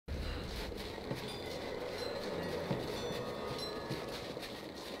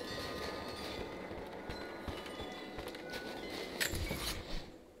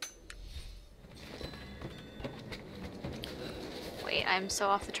I'm so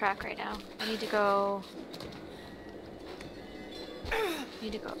off the track right now. I need to go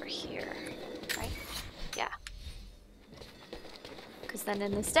over here, right? Yeah. Because then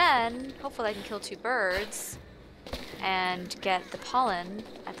in this den, hopefully I can kill 2 birds and get the pollen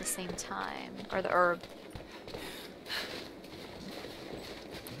at the same time, or the herb.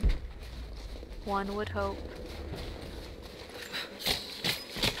 One would hope.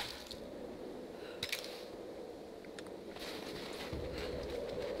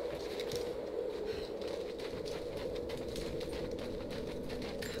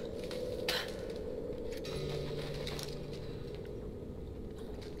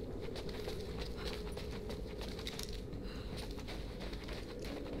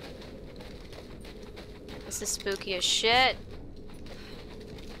 This is spooky as shit.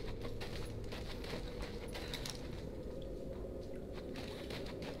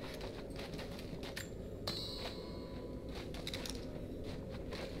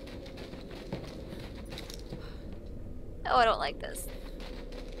 Oh, I don't like this.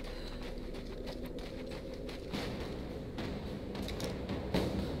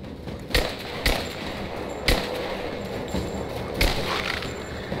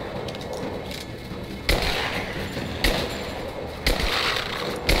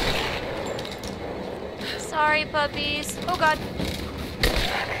 Sorry, puppies. Oh god.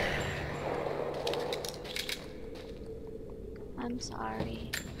 I'm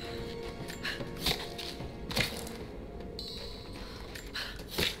sorry.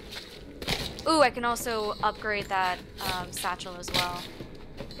 Ooh, I can also upgrade that satchel as well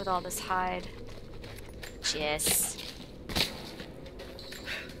with all this hide. Yes.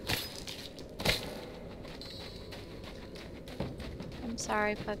 I'm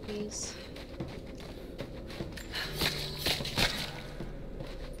sorry, puppies.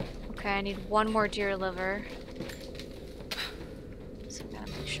 Okay, I need 1 more deer liver. So I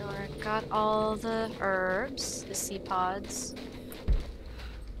gotta make sure I got all the herbs, the sea pods.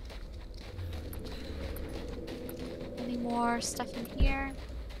 Any more stuff in here?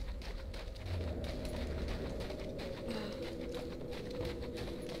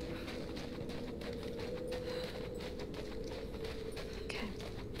 Okay.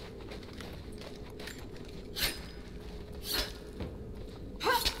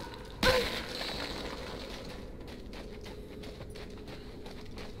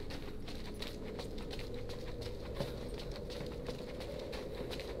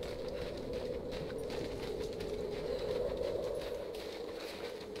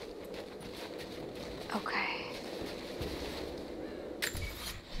 Okay.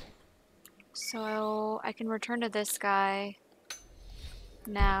 So I can return to this guy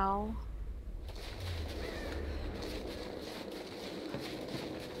now.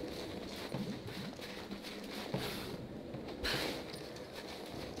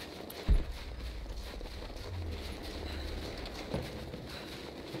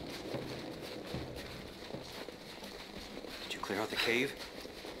 Did you clear out the cave?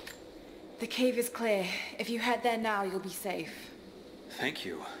 The cave is clear. If you head there now, you'll be safe. Thank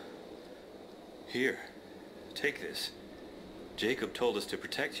you. Here, take this. Jacob told us to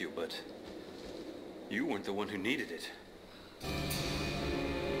protect you, but you weren't the one who needed it.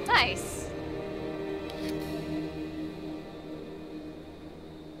 Nice.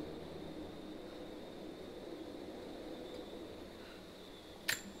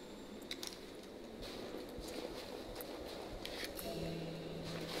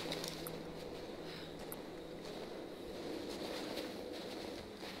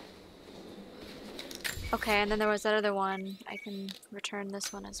 Okay, and then there was that other one. I can return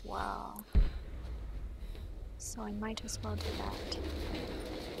this one as well. So I might as well do that.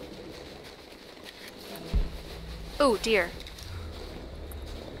 Oh, dear.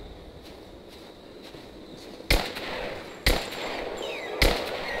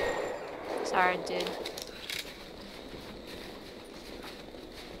 Sorry, dude.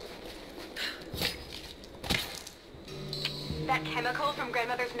 That chemical from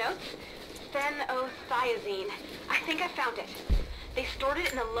Grandmother's notes? Phenothiazine. I think I found it. They stored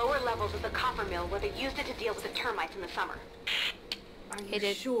it in the lower levels of the copper mill where they used it to deal with the termites in the summer. Are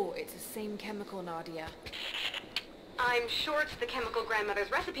you sure it's the same chemical, Nadia? I'm sure it's the chemical Grandmother's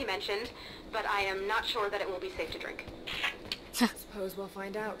recipe mentioned, but I am not sure that it will be safe to drink. Suppose we'll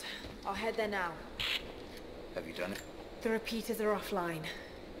find out. I'll head there now. Have you done it? The repeaters are offline.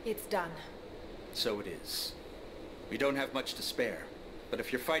 It's done. So it is. We don't have much to spare, but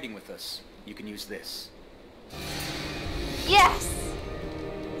if you're fighting with us, you can use this. Yes!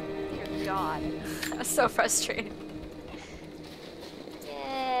 Dear God. I was so frustrated.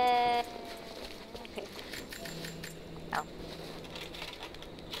 Yeah. Okay. Oh.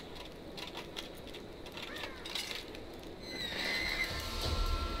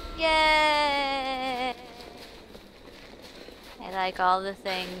 Yay! I like all the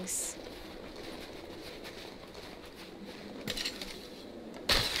things.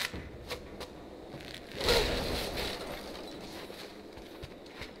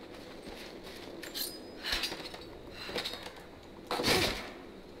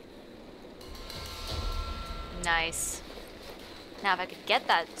 Nice. Now if I could get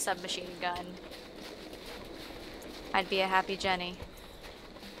that submachine gun, I'd be a happy Jenny.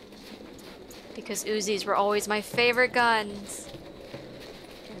 Because Uzis were always my favorite guns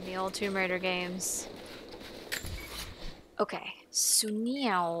in the old Tomb Raider games. Okay, so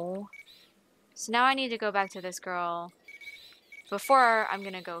now I need to go back to this girl. Before I'm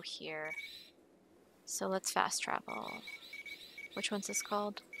gonna go here. So let's fast travel. Which one's this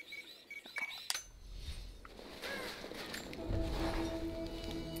called?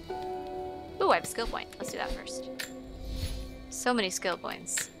 Ooh, I have a skill point. Let's do that first. So many skill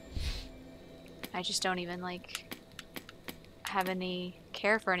points. I just don't even, like, have any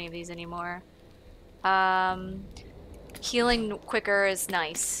care for any of these anymore. Healing quicker is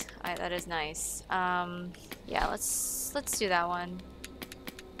nice. That is nice. Yeah, let's do that one.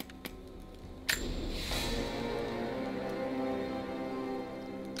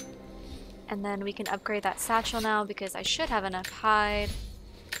 And then we can upgrade that satchel now because I should have enough hide.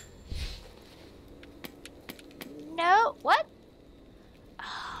 No, what?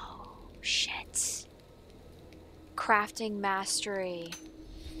 Oh, shit. Crafting mastery.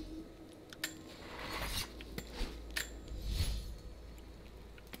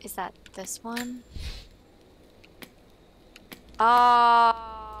 Is that this one? Ah,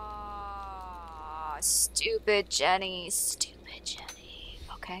 stupid Jenny. Stupid Jenny.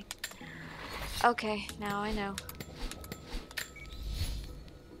 Okay. Okay, now I know.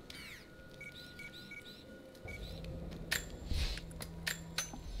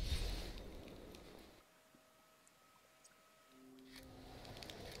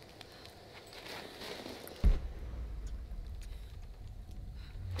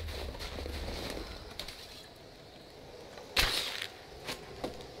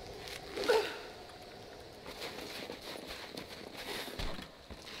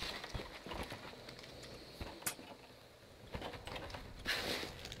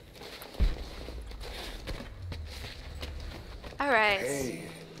 Alright. Hey,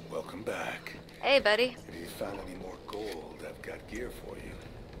 welcome back. Hey, buddy. If you found any more gold, I've got gear for you.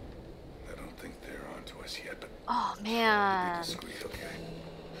 I don't think they're onto us yet, but Oh, be man. discreet, okay?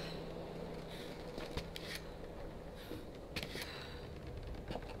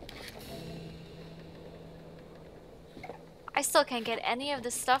 I still can't get any of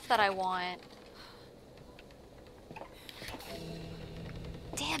the stuff that I want.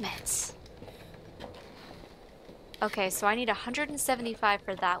 Damn it. Okay, so I need 175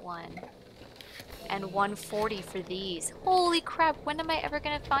 for that one. And 140 for these. Holy crap, when am I ever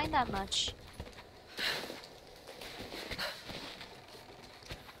gonna find that much?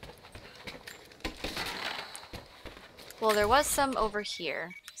 Well, there was some over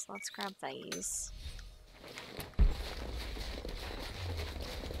here. So let's grab these.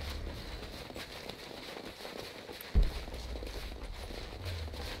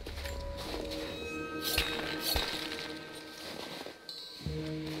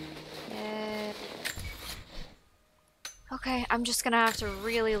 Okay, I'm just gonna have to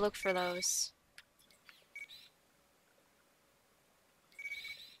really look for those.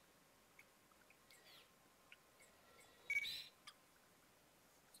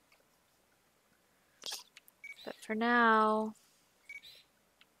 But for now,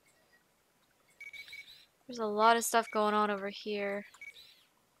 there's a lot of stuff going on over here.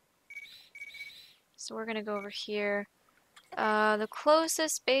 So we're gonna go over here. The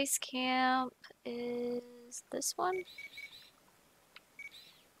closest base camp is this one.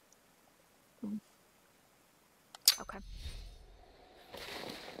 Okay.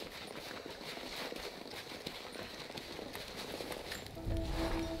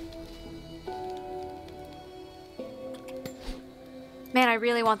 Man, I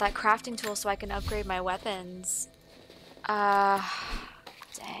really want that crafting tool so I can upgrade my weapons.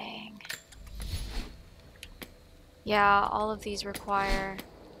 Dang. Yeah, all of these require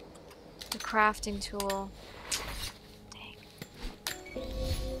the crafting tool. Dang.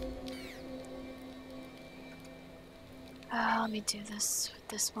 Let me do this with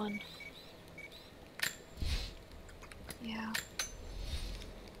this one. Yeah.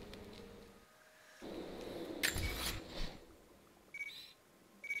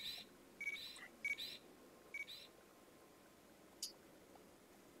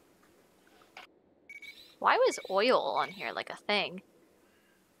 Why was oil on here like a thing?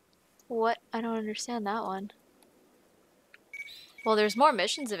 I don't understand that one. Well, there's more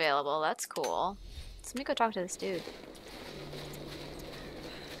missions available. That's cool. So let me go talk to this dude.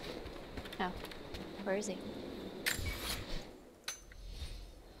 No. Where is he?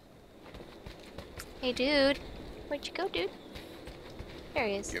 Hey, dude. Where'd you go, dude? There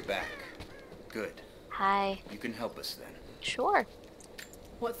he is. You're back. Good. Hi. You can help us then. Sure.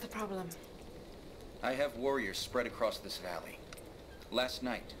 What's the problem? I have warriors spread across this valley. Last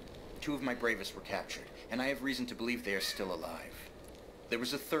night, 2 of my bravest were captured, and I have reason to believe they are still alive. There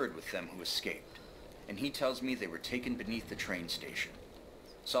was a third with them who escaped, and he tells me they were taken beneath the train station.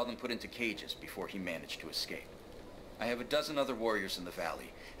 Saw them put into cages before he managed to escape. I have a dozen other warriors in the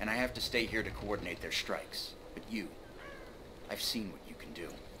valley, and I have to stay here to coordinate their strikes. But you, I've seen what you can do,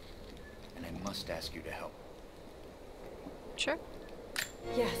 and I must ask you to help. Sure.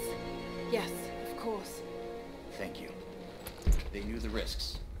 Yes. Yes, of course. Thank you. They knew the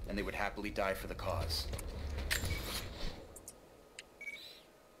risks, and they would happily die for the cause.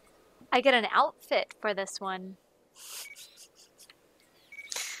 I get an outfit for this one.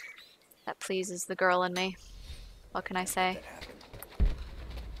 That pleases the girl in me. What can I say? That happened.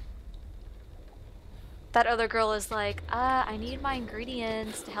 That other girl is like, I need my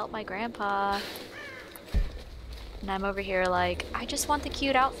ingredients to help my grandpa. And I'm over here like, I just want the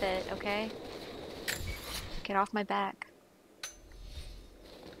cute outfit, okay? Get off my back.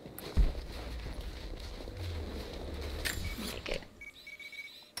 Make it.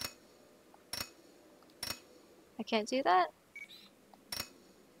 I can't do that?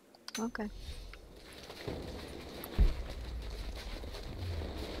 Okay.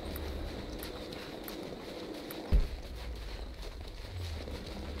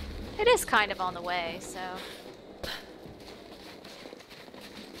 It is kind of on the way, so...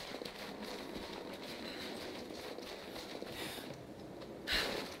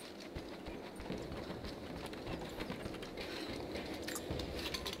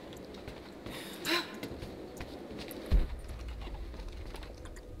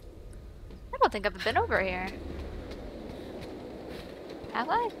 I don't think I've been over here. Have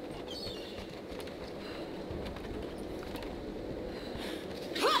I?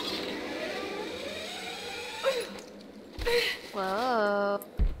 Whoa.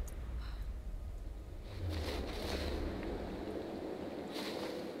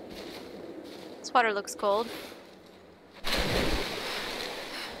 This water looks cold.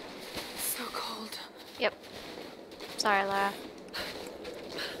 So cold. Yep. Sorry, Lara.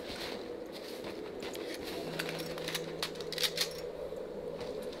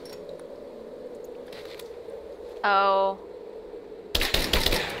 Oh.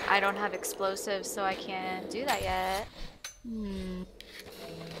 I don't have explosives, so I can't do that yet. Hmm.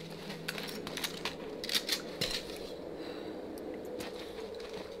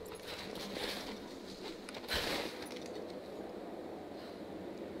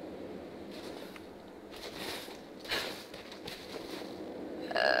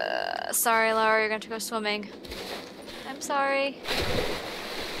 Sorry, Laura, you're going to go swimming. I'm sorry.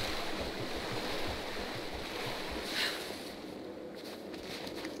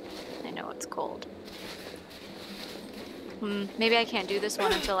 I know it's cold. Maybe I can't do this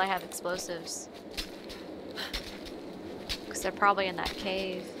one until I have explosives. Because they're probably in that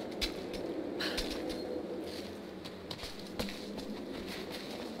cave.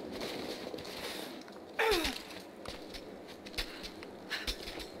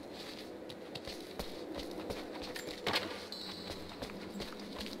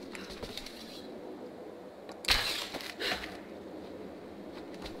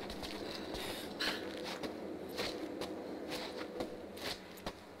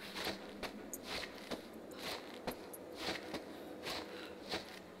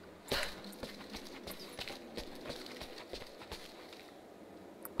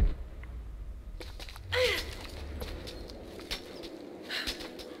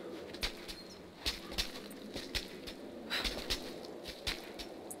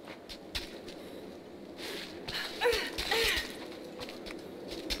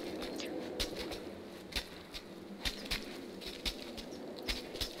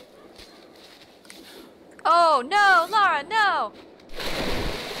 Oh no, Lara, no!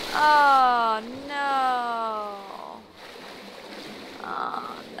 Oh no.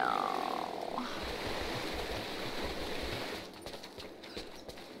 Oh no.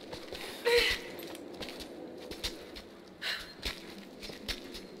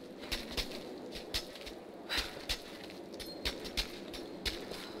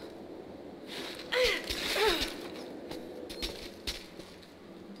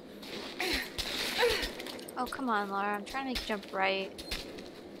 Oh, come on, Laura. I'm trying to make you jump right.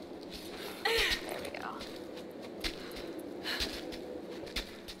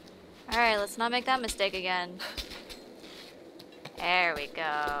 Alright, let's not make that mistake again. There we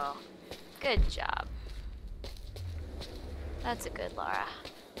go. Good job. That's a good Laura.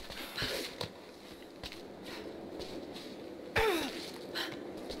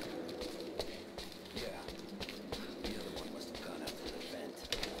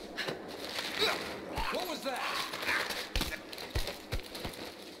 What was that?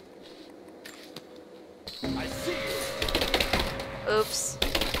 I see you. Oops.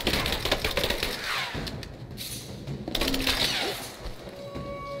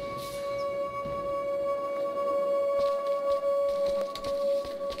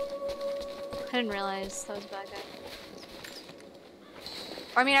 I didn't realize that was a bad guy.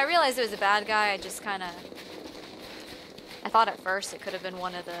 Or, I mean, I realized it was a bad guy, I just kind of... I thought at first it could have been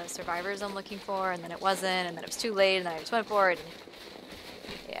one of the survivors I'm looking for, and then it wasn't, and then it was too late, and then I just went for it, and...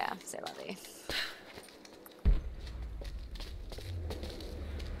 Yeah, say la vie.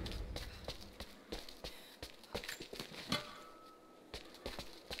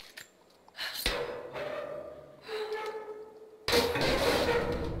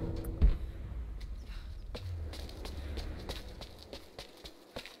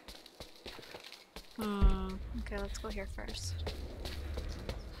 Okay, let's go here first.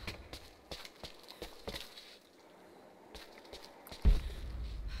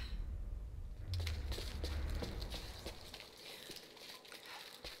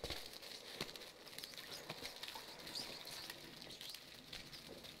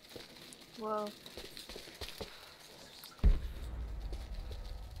 Whoa.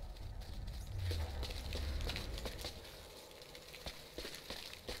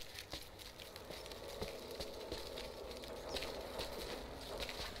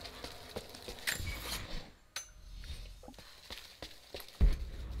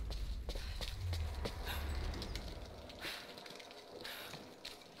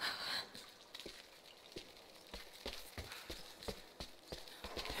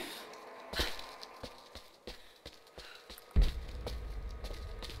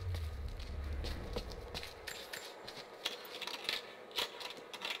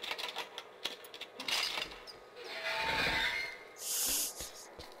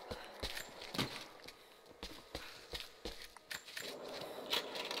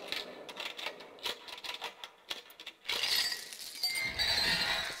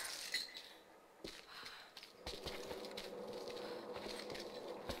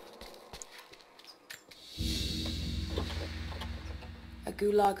 A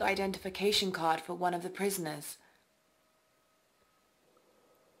Gulag identification card for one of the prisoners.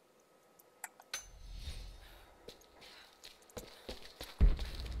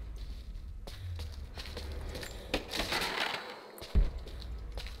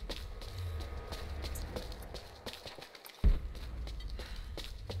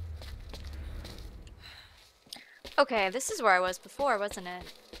 Okay, this is where I was before, wasn't it?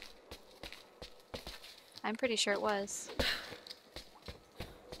 I'm pretty sure it was.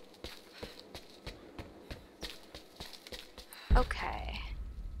 Okay.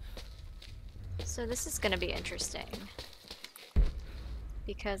 So this is gonna be interesting.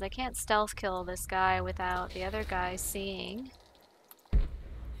 Because I can't stealth kill this guy without the other guy seeing.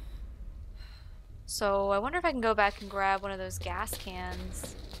 So I wonder if I can go back and grab one of those gas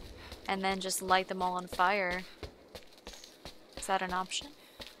cans and then just light them all on fire. Is that an option?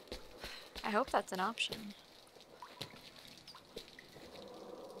 I hope that's an option.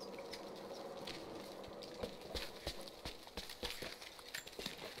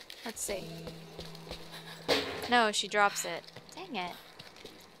 Let's see. No, she drops it. Dang it.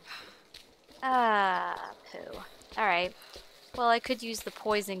 Ah, poo. Alright. Well, I could use the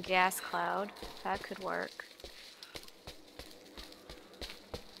poison gas cloud. That could work.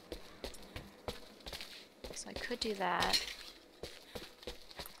 So I could do that.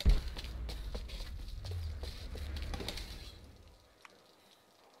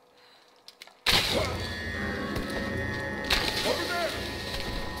 Over there!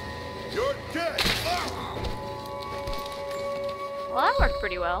 You're dead! Well, that worked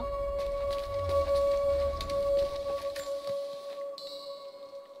pretty well.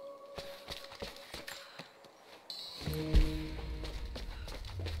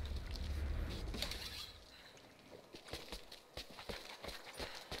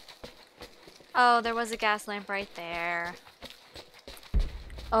 Oh, there was a gas lamp right there.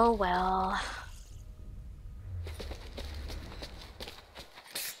 Oh well.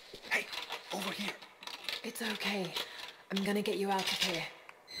 Hey, over here. It's okay. I'm gonna get you out of here.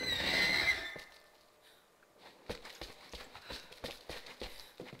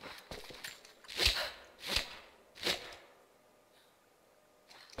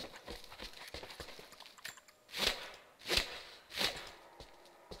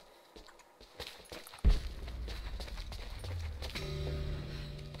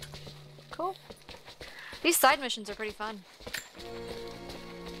 Cool. These side missions are pretty fun.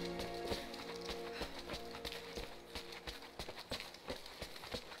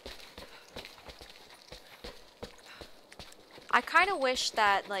 I kind of wish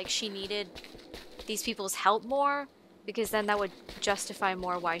that, like, she needed these people's help more, because then that would justify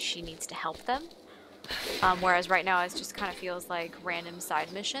more why she needs to help them. Whereas right now it just kind of feels like random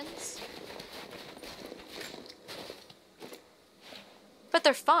side missions. But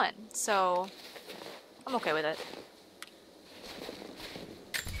they're fun, so I'm okay with it.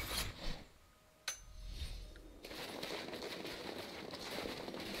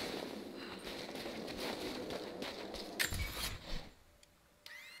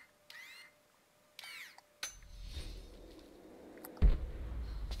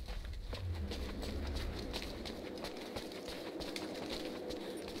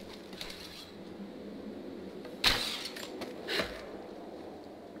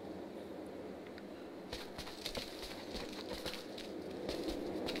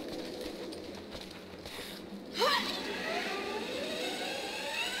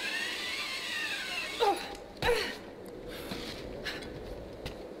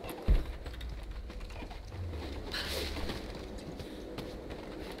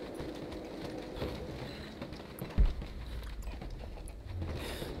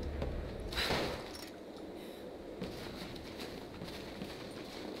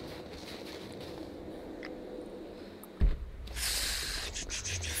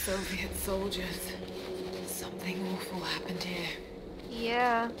 Soviet soldiers. Something awful happened here.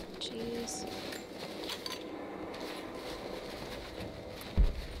 Yeah, jeez.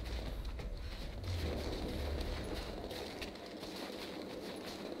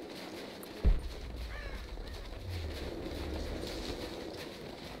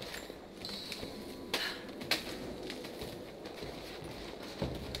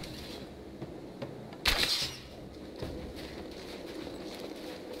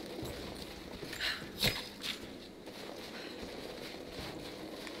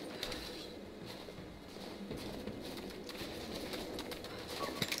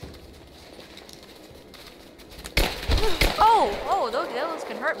 Oh, those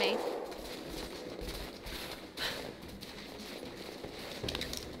can hurt me.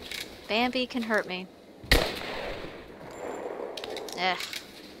 Bambi can hurt me. Ugh.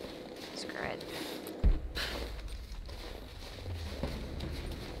 Screw it.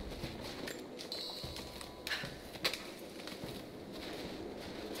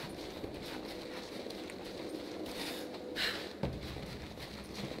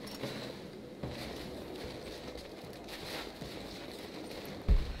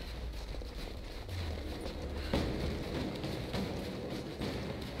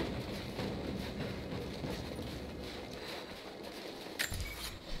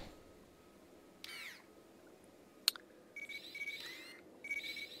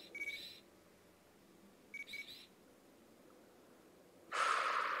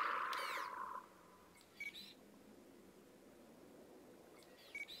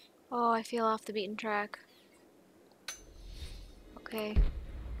 Oh, I feel off the beaten track. Okay.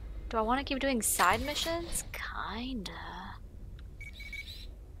 Do I want to keep doing side missions? Kinda.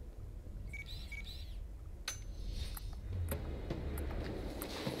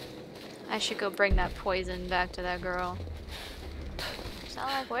 I should go bring that poison back to that girl. So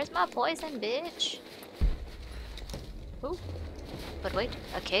like, where's my poison, bitch? Ooh. But wait,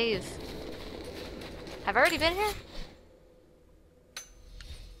 a cave. Have I already been here?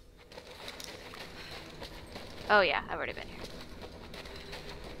 Oh yeah, I've already been here.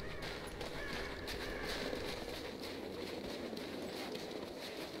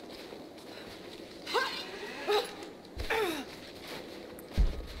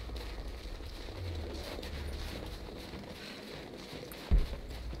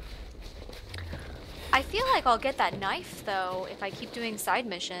 I feel like I'll get that knife though if I keep doing side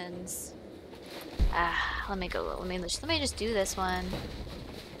missions. Let me just do this one.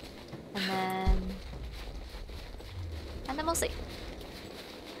 And then we'll see.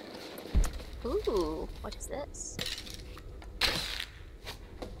 Ooh, what is this?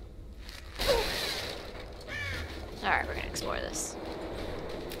 Alright, we're gonna explore this.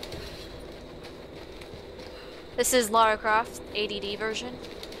 This is Lara Croft ADD version.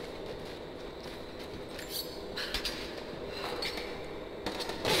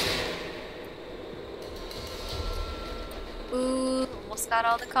 Ooh, almost got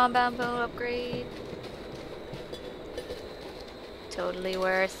all the compound bone upgrade. Totally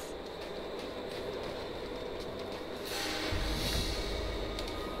worth.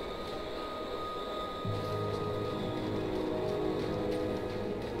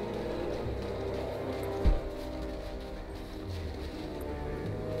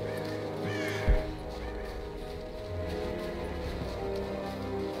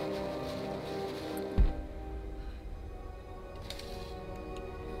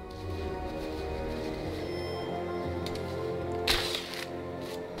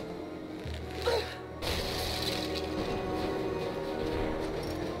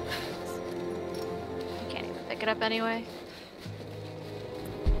 pick it up anyway.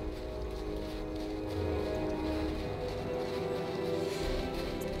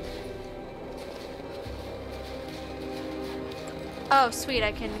 Oh, sweet,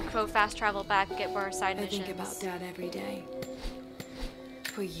 I can quote fast travel back, get more side missions. I think about Dad every day.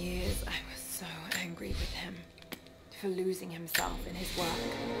 For years, I was so angry with him. For losing himself in his work.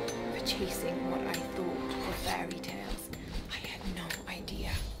 For chasing what I thought were fairy tales. I had no idea.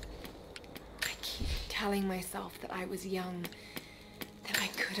 I keep telling myself that I was young, that I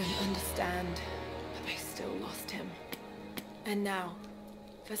couldn't understand, but I still lost him. And now,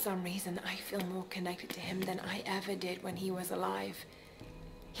 for some reason, I feel more connected to him than I ever did when he was alive.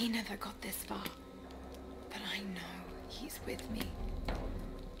 He never got this far, but I know he's with me.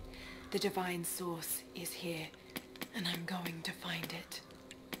 The divine source is here, and I'm going to find it.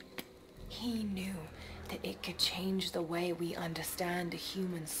 He knew that it could change the way we understand a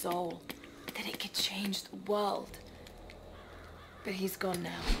human soul, that it could change the world. But he's gone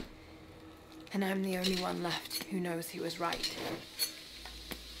now, and I'm the only one left who knows he was right.